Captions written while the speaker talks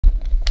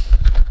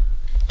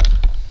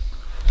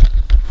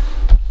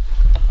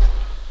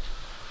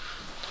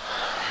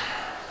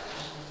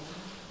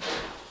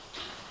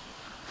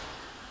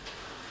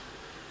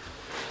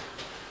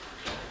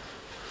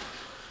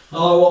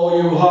Hello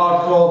all you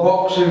hardcore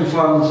boxing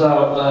fans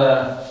out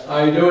there,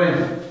 how you doing?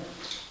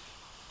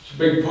 It's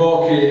Big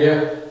Porky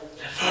here,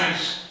 the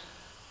voice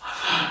of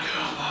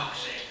hardcore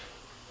boxing.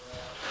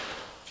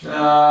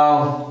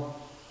 Now,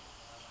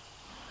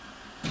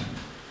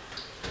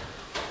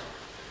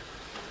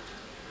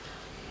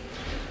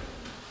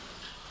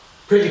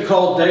 pretty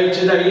cold day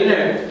today,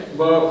 innit?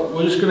 But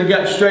we're just going to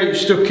get straight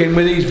stuck in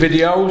with these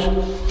videos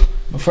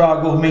before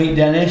I go meet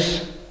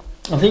Dennis.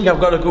 I think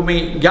I've got to go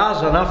meet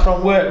Gaz and her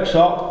from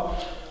Workshop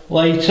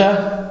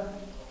later.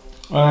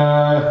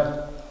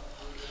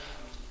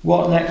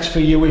 What next for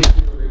Hughie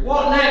Fury?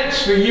 What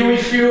next for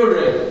Hughie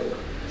Fury?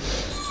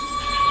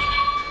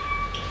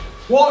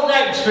 What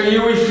next for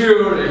Hughie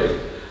Fury?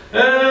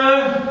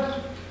 I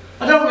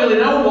don't really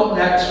know what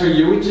next for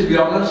Hughie, to be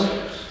honest.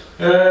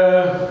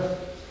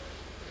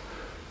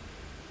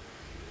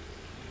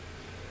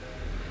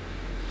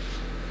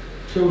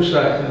 2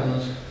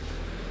 seconds.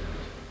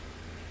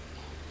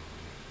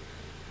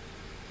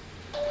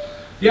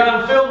 Yeah,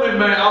 I'm filming,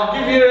 mate. I'll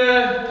give you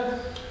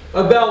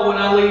a bell when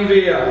I leave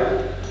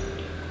here.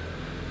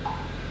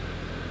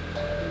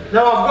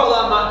 No, I've got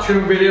that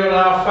matchroom video and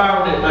I've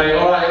found it, mate.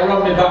 Alright, you're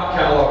on my back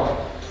catalogue.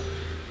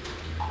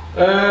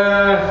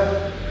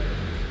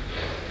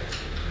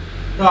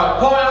 Right,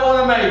 point I want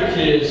to make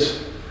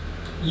is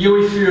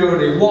Hughie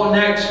Fury. What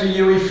next for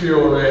Hughie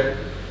Fury?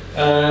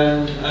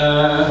 And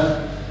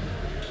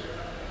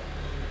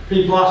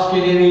people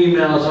asking in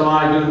emails, am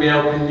I going to be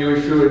helping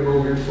Hughie Fury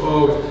moving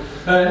forward?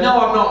 No,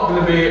 I'm not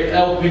going to be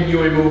helping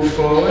Hughie move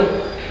forward.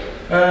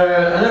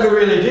 I never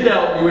really did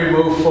help Hughie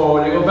move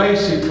forward. It was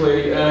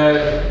basically,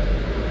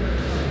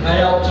 I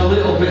helped a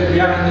little bit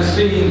behind the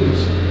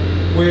scenes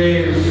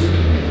with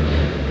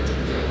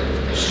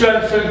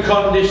strength and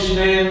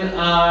conditioning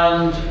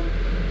and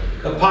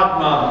a pad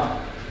man.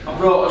 I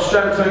brought a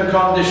strength and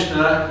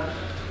conditioner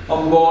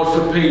on board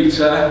for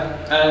Peter,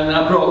 and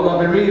I brought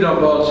Robbie Reed on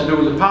board to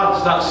do the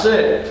pads. That's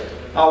it.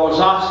 I was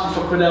asked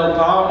if I could help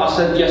out. I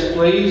said yes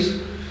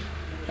please.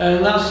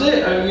 And that's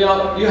it. And you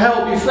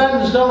help your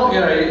friends, don't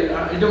you?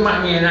 It don't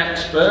make me an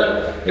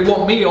expert. It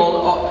wasn't me.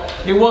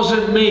 It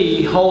wasn't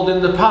me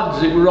holding the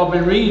pads. It was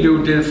Robin Reed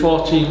who did a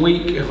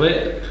 14-week of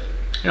it.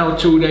 You know,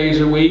 2 days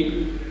a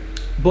week.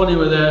 Bunny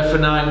were there for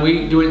 9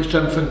 weeks doing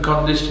strength and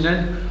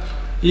conditioning.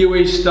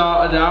 Hughie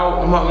started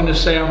out. I'm not going to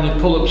say how many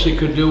pull-ups he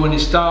could do when he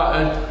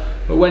started,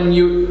 but when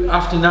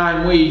after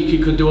 9 weeks, he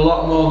could do a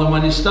lot more than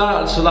when he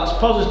started. So that's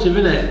positive,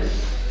 isn't it?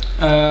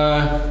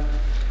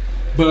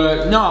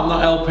 But no, I'm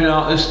not helping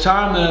out this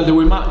time. They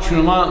were matching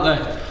them, aren't they?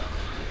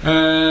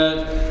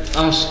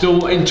 I'm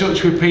still in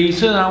touch with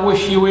Peter and I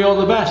wish Hughie all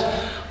the best.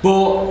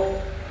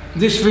 But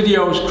this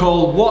video is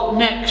called What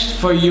Next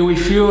for Hughie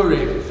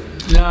Fury.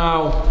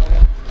 Now,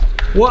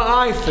 what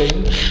I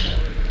think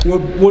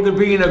would have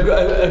been a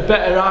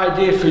better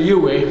idea for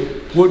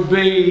Hughie would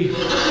be...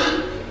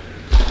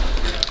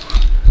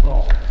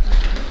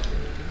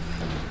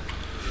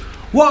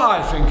 What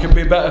I think would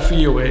be better for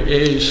Hughie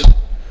is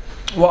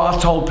what I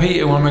told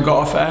Peter when we got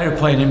off the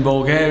aeroplane in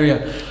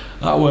Bulgaria.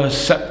 That was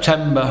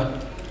September,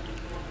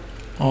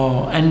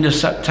 or end of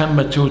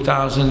September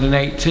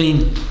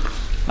 2018.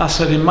 I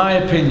said, in my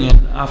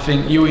opinion, I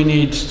think Hughie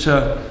needs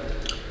to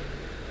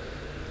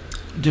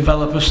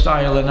develop a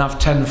style and have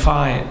 10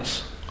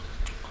 fights.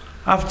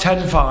 Have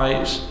 10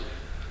 fights,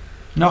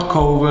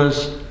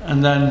 knockovers,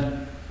 and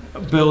then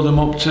build them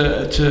up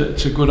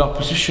to good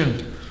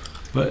opposition.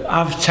 But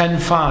have 10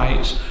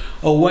 fights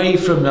away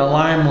from the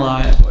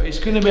limelight. But it's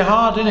going to be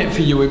hard, isn't it,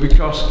 for Hughie,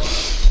 because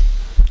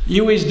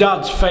Hughie's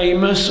dad's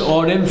famous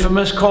or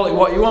infamous, call it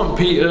what you want.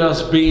 Peter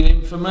has been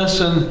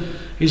infamous and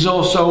he's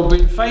also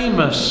been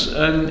famous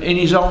and in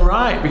his own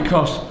right,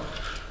 because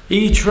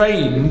he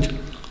trained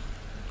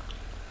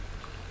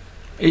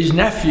his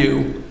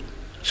nephew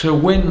to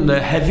win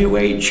the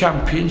heavyweight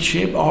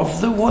championship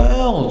of the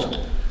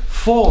world,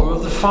 4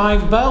 of the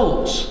 5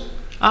 belts,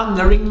 and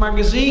the Ring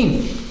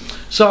magazine.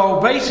 So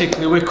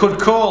basically we could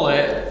call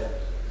it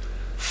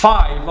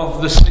 5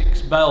 of the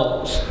 6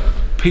 belts.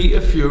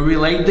 Peter Fury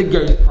laid the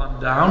game plan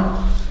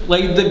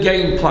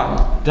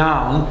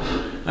down,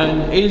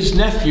 and his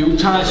nephew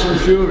Tyson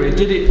Fury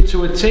did it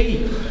to a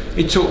T.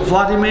 He took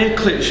Vladimir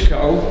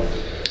Klitschko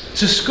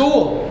to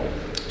school.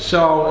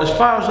 So as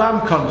far as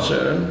I'm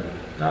concerned,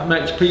 that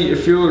makes Peter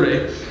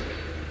Fury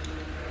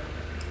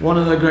one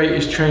of the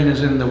greatest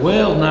trainers in the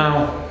world.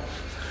 Now,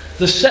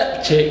 the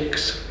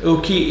septics who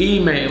keep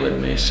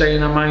emailing me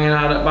saying I'm hanging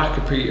out at back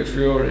of Peter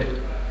Fury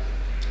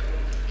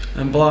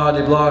and blah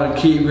de blah, and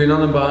keep going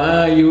on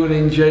about you were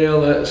in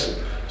jail at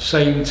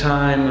same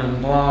time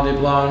and blah de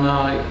blah.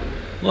 Now,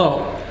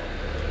 look,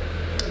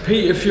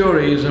 Peter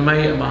Fury is a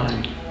mate of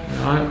mine,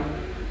 right?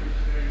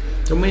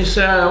 Don't mean to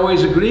say I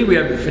always agree with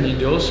everything he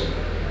does,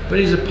 but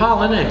he's a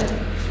pal, isn't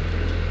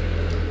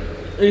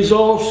he? He's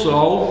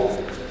also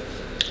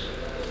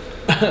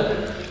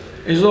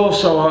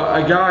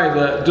a guy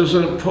that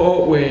doesn't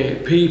put up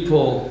with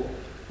people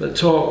that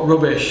talk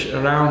rubbish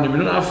around him. He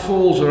don't have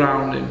fools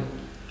around him.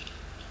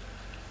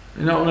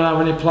 You're not going to have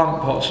any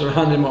plant pots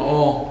around him at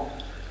all.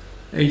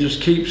 He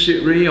just keeps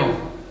it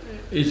real.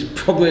 he's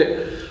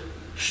probably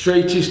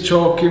straightest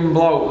talking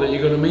bloke that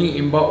you're going to meet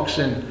in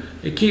boxing.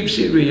 He keeps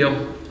it real.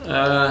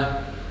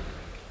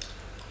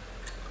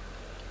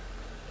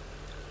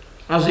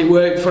 Has it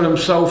worked for him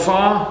so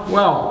far?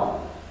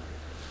 Well,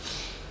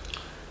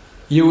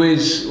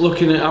 Hughie's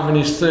looking at having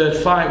his third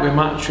fight with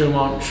Matchroom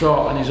on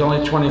trot, and he's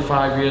only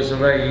 25 years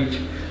of age.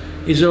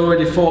 He's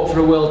already fought for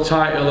a world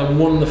title and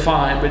won the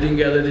fight, but didn't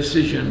get the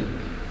decision.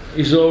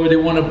 He's already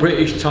won a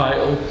British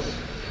title.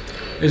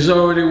 He's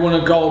already won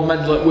a gold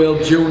medal at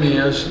World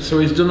Juniors, so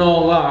he's done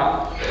all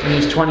that, and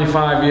he's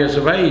 25 years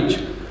of age.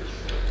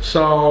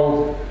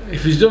 So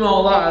if he's done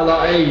all that at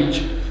that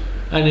age,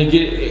 and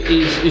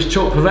he's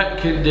took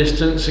Povetkin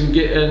distance and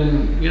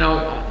getting, you know,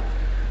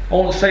 I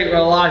won't say it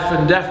was life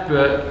and death,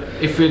 but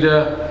if he'd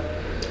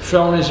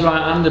thrown his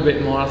right hand a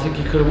bit more, I think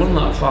he could have won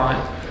that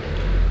fight.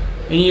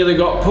 And he either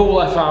got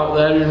Pulev out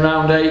there in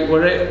round 8,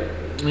 were it?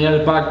 And he had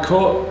a bad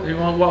cut.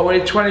 What were he,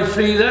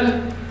 23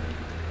 then?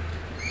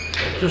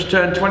 Just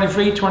turned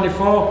 23,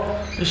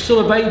 24. He's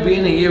still a baby,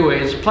 isn't he, Hughie?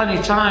 There's plenty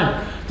of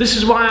time. This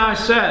is why I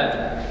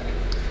said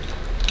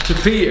to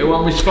Peter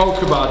when we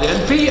spoke about it,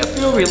 and Peter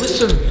Fury,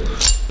 listen,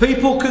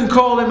 people can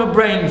call him a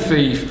brain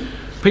thief.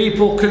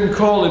 People can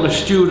call him a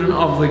student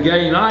of the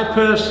game. I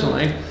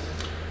personally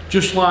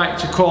just like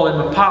to call him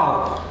a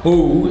pal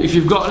who, if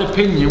you've got an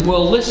opinion,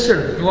 will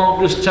listen. He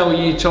won't just tell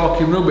you you're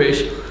talking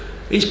rubbish.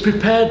 He's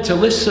prepared to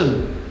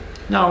listen.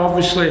 Now,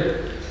 obviously,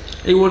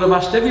 he would have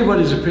asked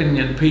everybody's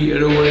opinion, Peter,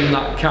 who were in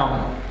that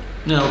camp.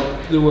 You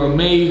know, there were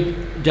me,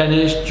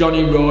 Dennis,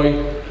 Johnny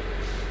Roy,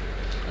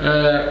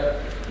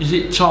 is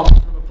it Tom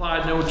from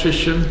Applied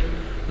Nutrition?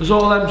 There's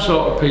all them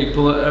sort of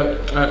people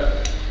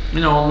that, you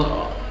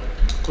know,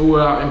 who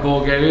were out in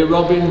Bulgaria.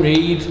 Robin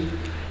Reed,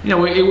 you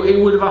know, he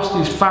would have asked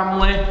his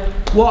family,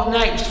 what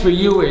next for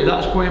Hughie?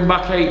 That's going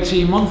back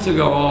 18 months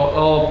ago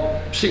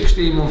or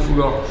 16 months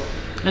ago.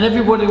 And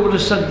everybody would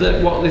have said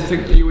that what they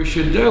think Hughie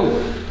should do.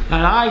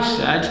 And I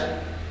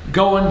said,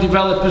 go and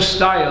develop a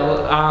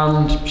style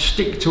and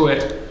stick to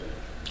it.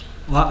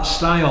 That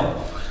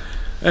style.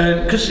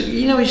 Because,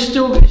 you know, he's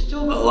still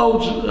got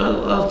loads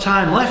of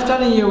time left,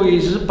 hasn't he, Hughie?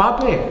 He's a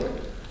babby.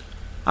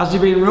 Has he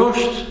been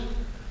rushed?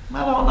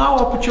 I don't know,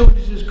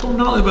 opportunities come,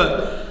 don't they?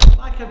 But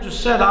like I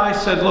just said, I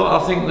said, look,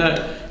 I think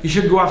that you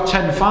should go have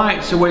 10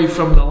 fights away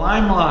from the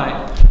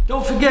limelight.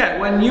 Don't forget,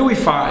 when Hughie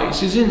fights,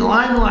 he's in the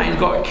limelight, he's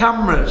got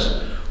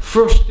cameras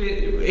thrust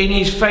in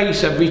his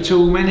face every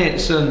 2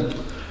 minutes, and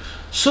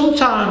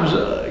sometimes,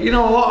 you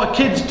know, a lot of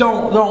kids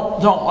don't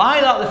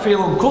like that, they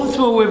feel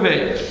uncomfortable with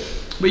it.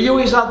 But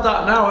Hughie's had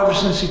that now ever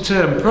since he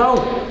turned pro.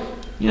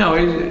 You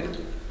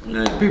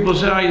know, people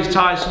say, oh, he's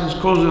Tyson's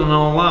cousin and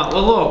all that.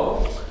 Well,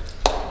 look,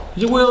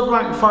 he's a world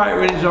ranked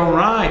fighter in his own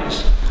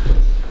rights.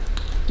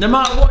 No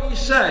matter what you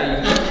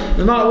say,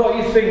 no matter what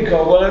you think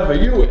or whatever,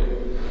 Hughie,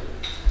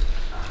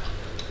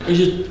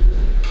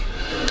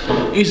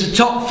 he's a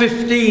top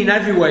 15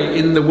 heavyweight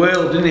in the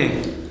world, isn't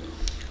he?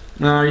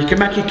 Now, you can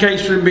make a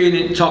case for him being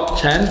in top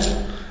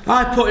 10.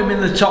 I put him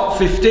in the top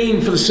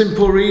 15 for the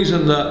simple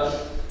reason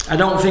that I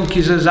don't think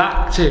he's as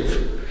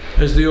active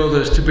as the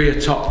others to be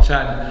a top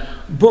 10.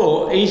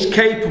 But he's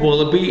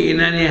capable of beating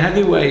any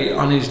heavyweight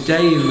on his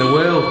day in the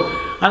world.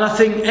 And I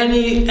think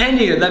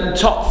any of them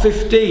top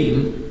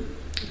 15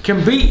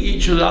 can beat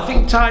each other. I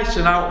think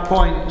Tyson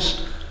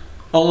outpoints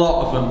a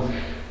lot of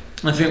them.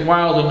 I think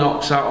Wilder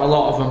knocks out a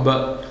lot of them.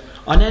 But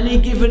on any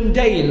given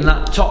day in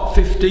that top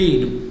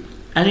 15,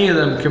 any of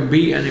them can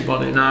beat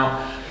anybody.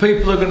 Now,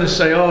 people are going to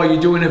say, oh, you're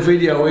doing a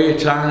video here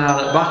to hang out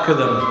at the back of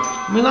them.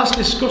 I mean, that's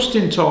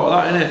disgusting talk,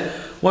 that, isn't it?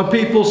 When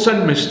people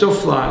send me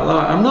stuff like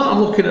that,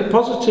 I'm looking at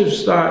positive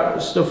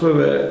stuff of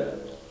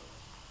it.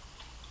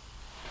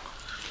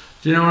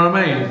 Do you know what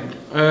I mean?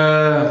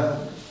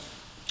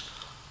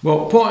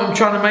 But the point I'm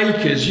trying to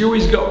make is,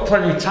 Hughie's got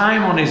plenty of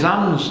time on his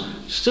hands.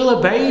 Still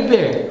a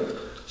baby.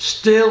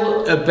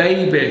 Still a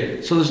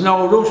baby. So there's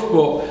no rush,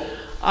 but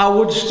I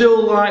would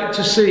still like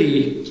to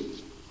see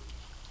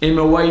him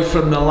away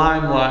from the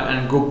limelight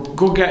and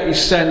go get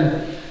his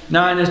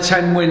 9 or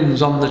 10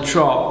 wins on the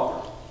trot.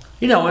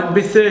 You know, and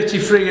be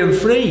 33 and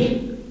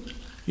 3.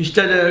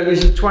 Instead of,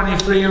 is it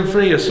 23 and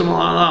 3 or something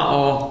like that?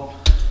 Or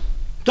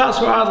that's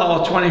what I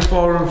thought,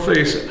 24 and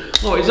 3. So,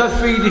 look, he's had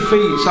 3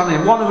 defeats,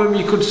 hasn't he? One of them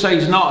you could say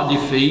is not a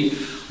defeat.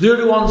 The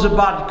other one's a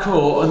bad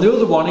cut, and the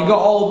other one he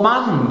got old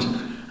manned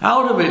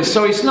out of it.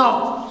 So it's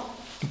not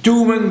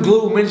doom and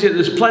gloom, is it?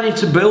 There's plenty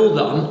to build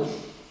on.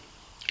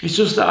 It's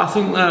just that I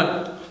think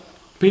that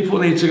people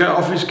need to get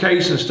off his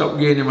case and stop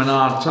giving him an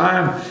hard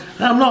time.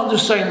 And I'm not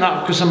just saying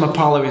that because I'm a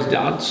pal of his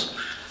dad's,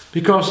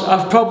 because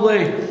I've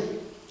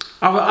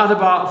had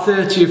about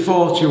 30 or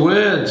 40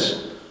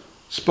 words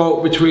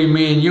spoke between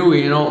me and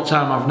Hughie in all the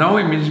time I've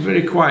known him. He's a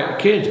very quiet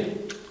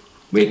kid.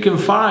 We can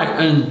fight,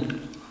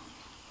 and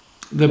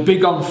they're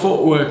big on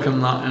footwork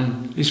and that,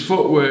 and his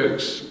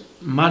footwork's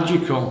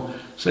magical.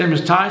 Same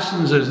as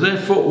Tyson's is. Their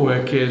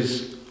footwork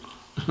is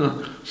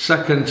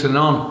second to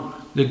none.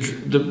 They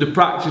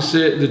practice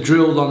it, they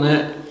drilled on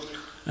it,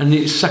 and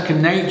it's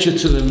second nature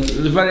to them.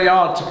 They're very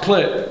hard to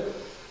clip,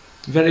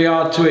 very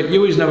hard to hit.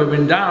 Hughie's never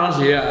been down,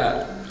 has he,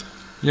 yet?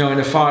 you know, in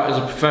a fight as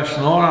a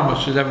professional or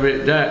amateur, ever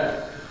hit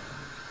deck.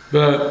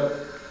 But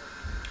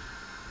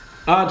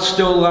I'd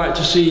still like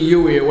to see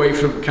Hughie away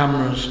from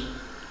cameras.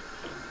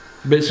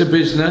 But it's a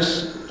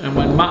business, and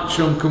when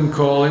Matchroom come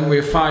calling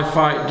with a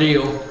 5-fight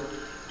deal,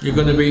 you're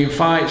going to be in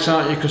fights,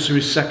 aren't you, because of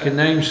his second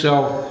name.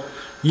 So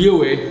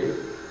Hughie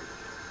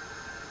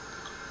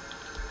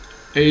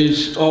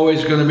is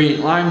always going to be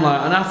in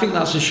limelight, and I think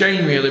that's a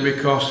shame really,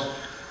 because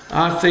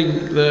I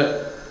think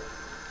that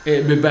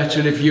it'd be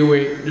better if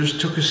Hughie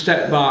just took a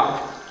step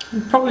back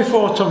and probably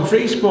fought on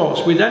Free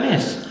Sports with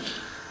Dennis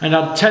and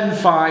had 10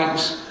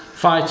 fights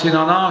fighting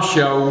on our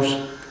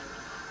shows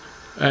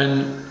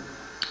and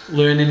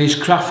learning his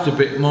craft a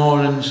bit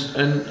more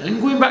and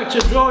going back to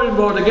the drawing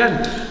board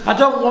again. I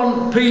don't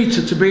want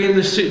Peter to be in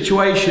this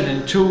situation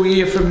in 2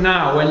 years from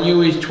now when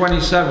Hughie's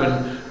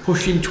 27,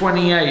 pushing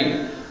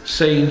 28,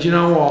 saying, do you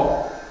know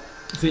what,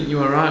 I think you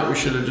were right, we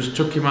should have just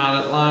took him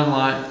out at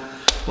limelight.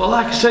 Well,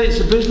 like I said, it's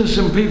a business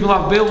and people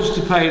have bills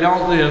to pay,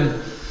 don't they,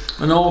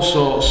 and all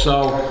sorts.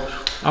 So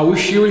I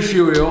wish Hughie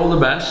Fury all the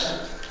best.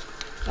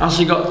 Has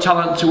he got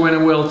talent to win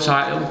a world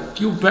title?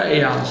 You bet he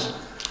has.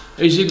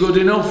 Is he good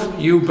enough?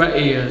 You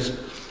bet he is.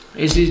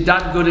 Is his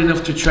dad good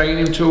enough to train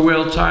him to a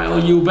world title?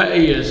 You bet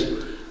he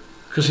is.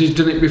 Because he's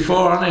done it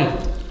before, hasn't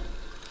he?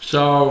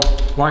 So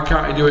why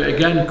can't he do it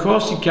again? Of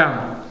course he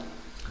can.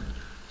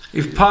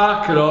 If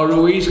Parker or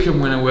Ruiz can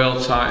win a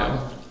world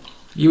title,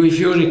 Hughie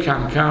Fury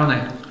can, can't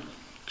he?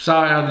 Because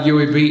I had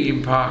Hughie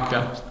beating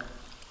Parker.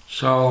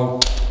 So,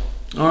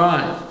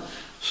 alright.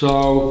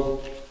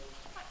 So,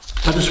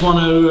 I just want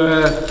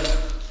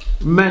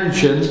to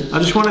mention, I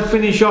just want to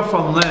finish off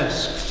on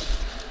this.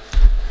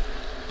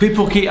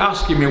 People keep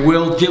asking me,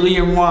 will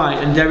Dillian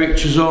Whyte and Derek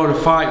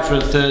Chisora fight for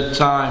a third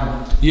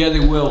time? Yeah, they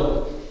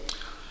will.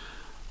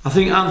 I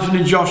think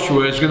Anthony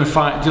Joshua is going to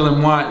fight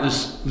Dillian Whyte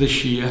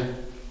this year.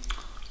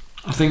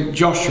 I think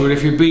Joshua,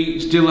 if he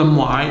beats Dillian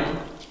Whyte,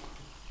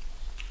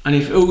 and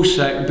if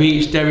Usyk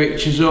beats Derek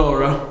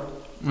Chisora,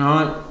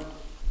 right,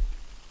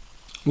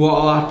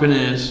 what'll happen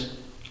is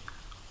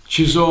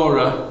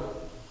Chisora,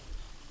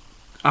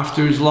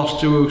 after he's lost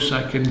to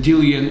Usyk, and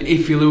Dillian,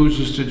 if he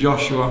loses to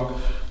Joshua,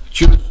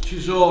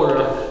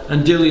 Chisora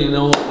and Dillian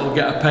will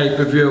get a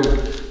pay-per-view,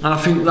 and I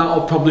think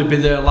that'll probably be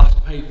their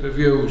last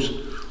pay-per-views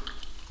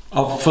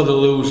for the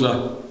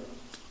loser.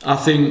 I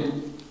think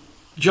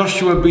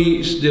Joshua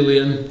beats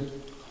Dillian,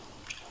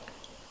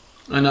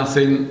 and I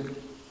think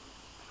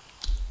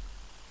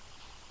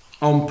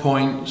on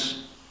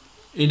points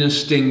in a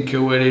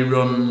stinker where he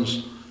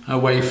runs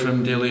away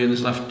from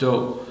Dillian's left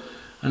up,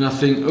 and I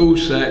think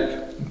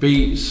Usyk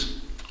beats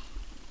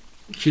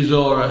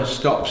Chisora,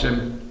 stops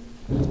him.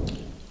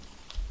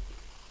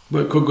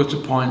 But it could go to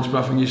points,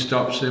 but I think he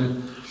stops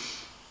him.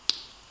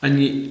 And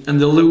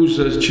the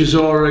losers,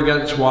 Chisora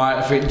against Whyte,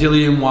 I think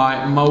Dillian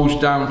Whyte mows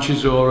down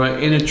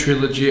Chisora in a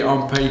trilogy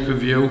on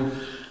pay-per-view.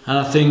 And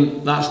I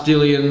think that's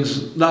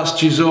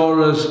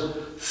Chisora's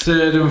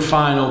third and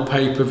final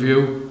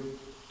pay-per-view.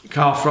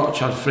 Carl Froch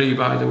had 3,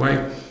 by the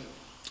way.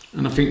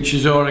 And I think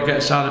Chisora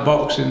gets out of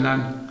boxing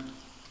then,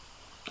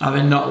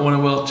 having not won a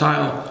world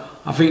title.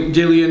 I think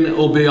Dillian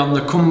will be on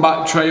the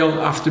comeback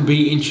trail after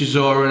beating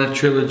Chisora in a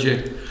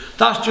trilogy.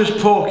 That's just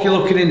Porky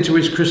looking into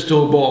his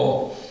crystal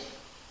ball.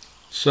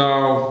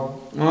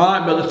 So,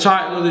 alright, but the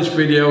title of this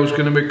video is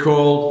going to be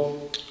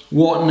called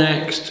What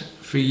Next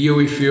for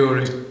Hughie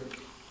Fury.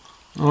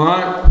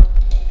 Alright?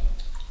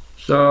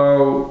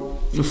 So,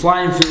 we're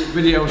flying through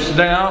videos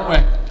today, aren't we?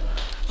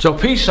 So,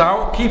 peace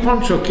out, keep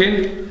on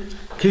trucking,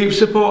 keep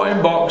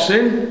supporting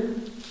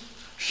boxing.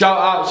 Shout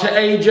out to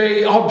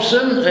AJ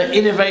Hobson at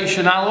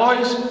Innovation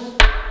Alloys.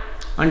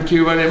 Thank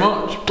you very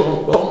much.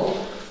 Boom, boom.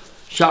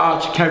 Shout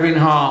out to Kevin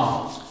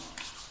Hall,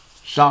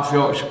 South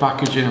Yorkshire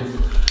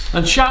Packaging.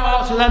 And shout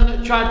out to them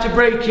that tried to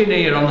break in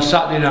here on a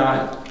Saturday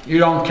night.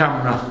 You're on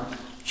camera,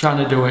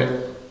 trying to do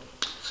it.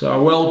 So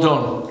well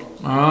done,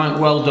 alright,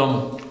 well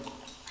done.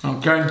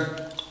 Okay,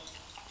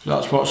 so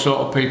that's what sort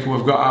of people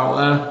we've got out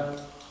there.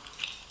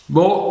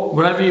 But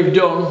whatever you've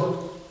done,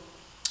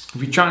 if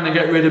you're trying to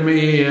get rid of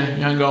me here,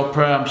 you ain't got to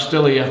pray, I'm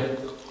still here.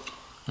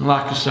 And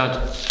like I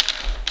said,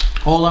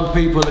 all them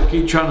people that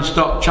keep trying to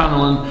stop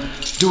channel and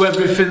do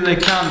everything they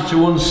can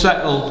to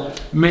unsettle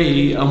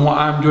me and what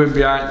I'm doing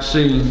behind the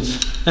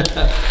scenes,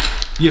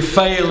 you're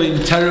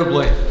failing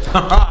terribly.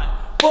 Alright,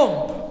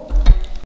 boom!